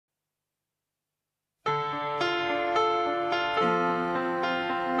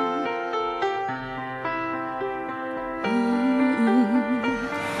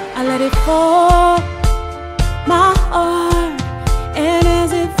ready for my heart, and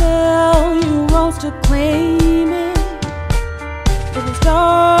as it fell, you rose to claim it. It was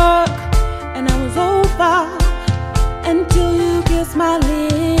dark and I was over until you kissed my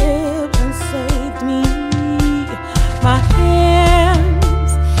lips and saved me. My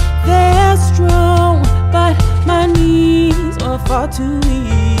hands, they're strong, but my knees were far too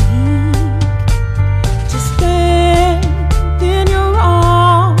weak to stand in your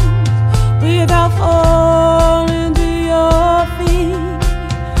arms without falling to your feet.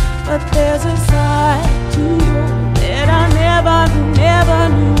 But there's a side to you that I never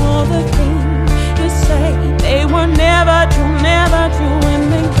knew. All the things you say, they were never